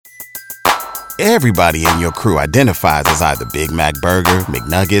Everybody in your crew identifies as either Big Mac Burger,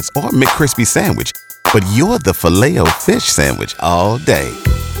 McNuggets, or McCrispy Sandwich. But you're the Filet-O-Fish Sandwich all day.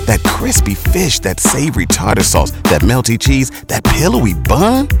 That crispy fish, that savory tartar sauce, that melty cheese, that pillowy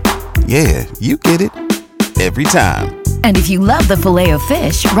bun. Yeah, you get it. Every time. And if you love the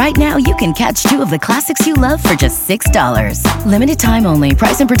Filet-O-Fish, right now you can catch 2 of the classics you love for just $6. Limited time only.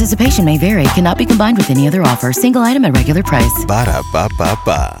 Price and participation may vary. Cannot be combined with any other offer. Single item at regular price.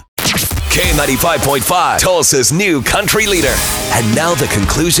 Ba-da-ba-ba-ba. K95.5, Tulsa's new country leader. And now the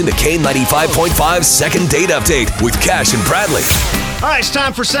conclusion to K95.5's second date update with Cash and Bradley. All right, it's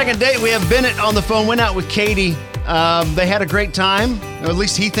time for second date. We have Bennett on the phone. Went out with Katie. They had a great time. Or at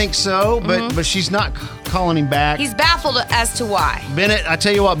least he thinks so, but she's not calling him back. He's baffled as to why. Bennett, I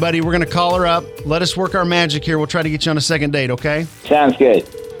tell you what, buddy, we're going to call her up. Let us work our magic here. We'll try to get you on a second date, okay? Sounds good.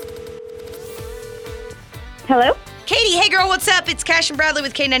 Hello? Katie, hey girl, what's up? It's Cash and Bradley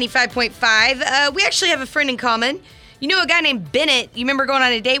with K95.5. We actually have a friend in common. You know a guy named Bennett. You remember going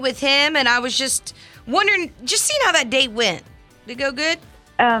on a date with him? And I was just wondering, just seeing how that date went. Did it go good?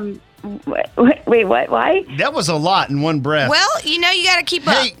 Wait, what? Why? That was a lot in one breath. Well, you know you got to keep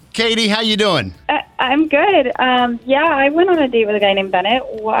up. Hey, Katie, how you doing? I'm good. Yeah, I went on a date with a guy named Bennett.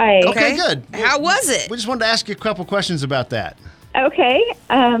 Why? Okay, good. How was it? We just wanted to ask you a couple questions about that. Okay.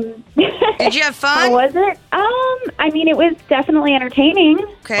 Did you have fun? How was it? I mean, it was definitely entertaining.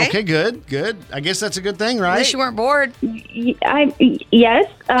 Okay, good. I guess that's a good thing, right? At least you weren't bored.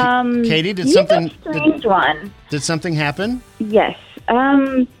 Yes. Katie, did he's something... a strange one. Did something happen? Yes.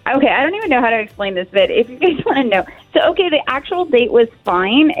 Okay, I don't even know how to explain this, but if you guys want to know. So, okay, the actual date was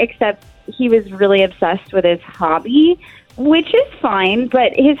fine, except he was really obsessed with his hobby, which is fine,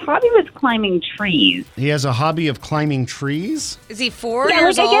 but his hobby was climbing trees. He has a hobby of climbing trees? Is he 4 Yeah,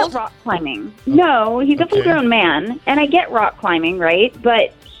 years like I old? get rock climbing. No, he's a full-grown man, and I get rock climbing, right?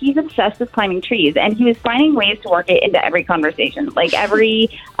 But he's obsessed with climbing trees, and he was finding ways to work it into every conversation. Like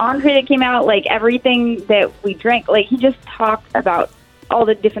every entree that came out, like everything that we drank, like he just talked about all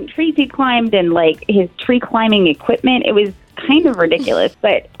the different trees he climbed and like his tree climbing equipment. It was kind of ridiculous.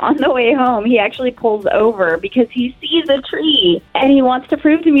 But on the way home, he actually pulls over because he sees a tree and he wants to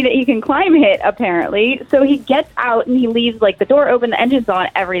prove to me that he can climb it, apparently. So he gets out and he leaves like the door open, the engine's on,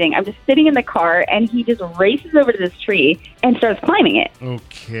 everything. I'm just sitting in the car and he just races over to this tree and starts climbing it.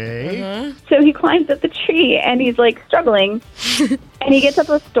 Okay. So he climbs up the tree and he's like struggling and he gets up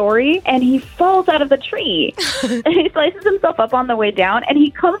a story and he falls out of the tree and he slices himself up on the way down and he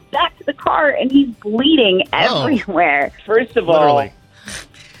comes back to the car and he's bleeding everywhere. First of all, Literally.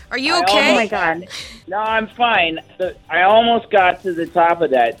 Are you okay? Oh my God. no, I'm fine. I almost got to the top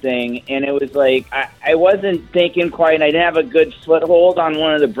of that thing, and it was like I wasn't thinking quite. I didn't have a good foothold on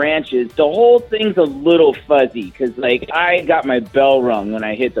one of the branches. The whole thing's a little fuzzy because, like, I got my bell rung when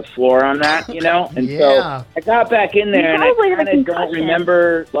I hit the floor on that, you know? And so I got back in there, and I kind of don't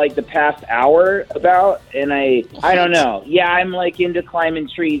remember, like, the past hour about, and I don't know. Yeah, I'm, like, into climbing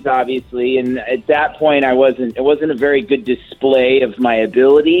trees, obviously, and at that point, it wasn't a very good display of my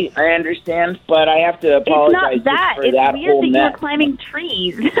ability, I understand, but I have to apologize It's not that. for It's that weird whole that mess. you're climbing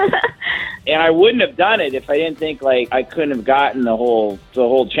trees. And I wouldn't have done it if I didn't think like I couldn't have gotten the whole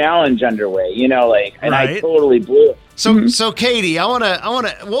challenge underway, you know, like, and I totally blew it. So Katie, I want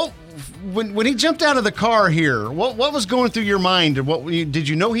to. Well, when he jumped out of the car here, what was going through your mind? Did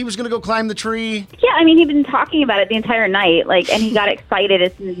you know he was going to go climb the tree? Yeah, I mean, he'd been talking about it the entire night, like, and he got excited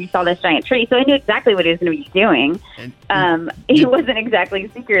as soon as he saw this giant tree. So I knew exactly what he was going to be doing. He wasn't exactly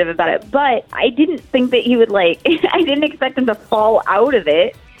secretive about it, but I didn't think that he would I didn't expect him to fall out of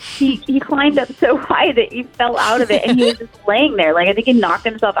it. He climbed up so high that he fell out of it, and he was just laying there. Like, I think he knocked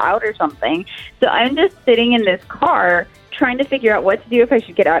himself out or something. So I'm just sitting in this car trying to figure out what to do, if I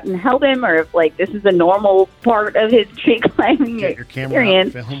should get out and help him, or if, like, this is a normal part of his tree climbing Get your camera out,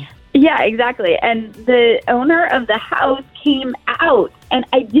 experience. film. Yeah, exactly. And the owner of the house came out, and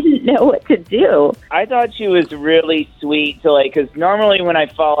I didn't know what to do. I thought she was really sweet to, like, because normally when I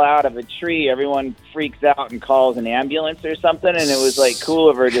fall out of a tree, everyone freaks out and calls an ambulance or something, and it was, like, cool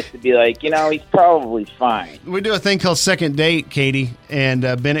of her just to be like, you know, he's probably fine. We do a thing called second date, Katie, and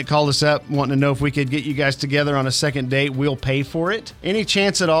Bennett called us up wanting to know if we could get you guys together on a second date. We'll pay for it. Any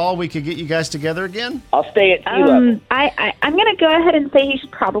chance at all we could get you guys together again? I'll stay at sea level. I'm going to go ahead and say he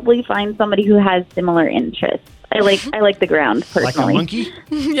should probably find somebody who has similar interests. I like the ground, personally. Like a monkey?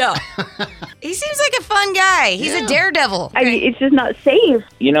 Yeah. He seems like a fun guy. He's a daredevil. I mean, it's just not safe.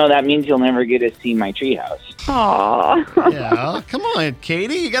 You know, that means you'll never get to see my treehouse. Aww. Yeah. Come on,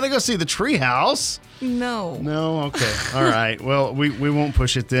 Katie. You got to go see the treehouse. No. No? Okay. All right. Well, we won't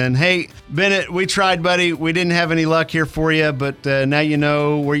push it then. Hey, Bennett, we tried, buddy. We didn't have any luck here for you, but now you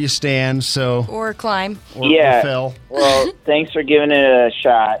know where you stand, so... Or climb. Or fell. Well, thanks for giving it a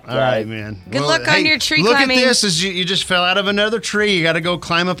shot. All right, man. Good luck on your tree look climbing. Look at this. As you just fell out of another tree. You got to go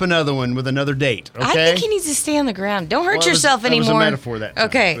climb up another one with another date, okay? I think he needs to stay on the ground. Don't hurt yourself anymore. That was a metaphor that time,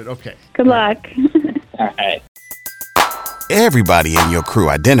 Okay. but okay. Good luck. All right. Everybody in your crew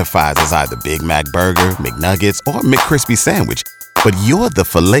identifies as either Big Mac Burger, McNuggets, or McCrispy Sandwich. But you're the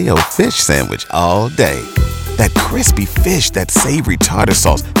Filet-O-Fish Sandwich all day. That crispy fish, that savory tartar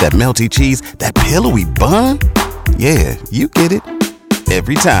sauce, that melty cheese, that pillowy bun. Yeah, you get it.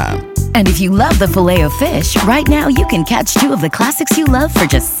 Every time. And if you love the Filet-O-Fish, right now you can catch 2 of the classics you love for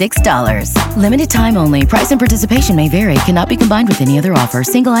just $6. Limited time only. Price and participation may vary. Cannot be combined with any other offer.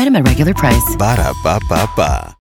 Single item at regular price. Ba-da-ba-ba-ba.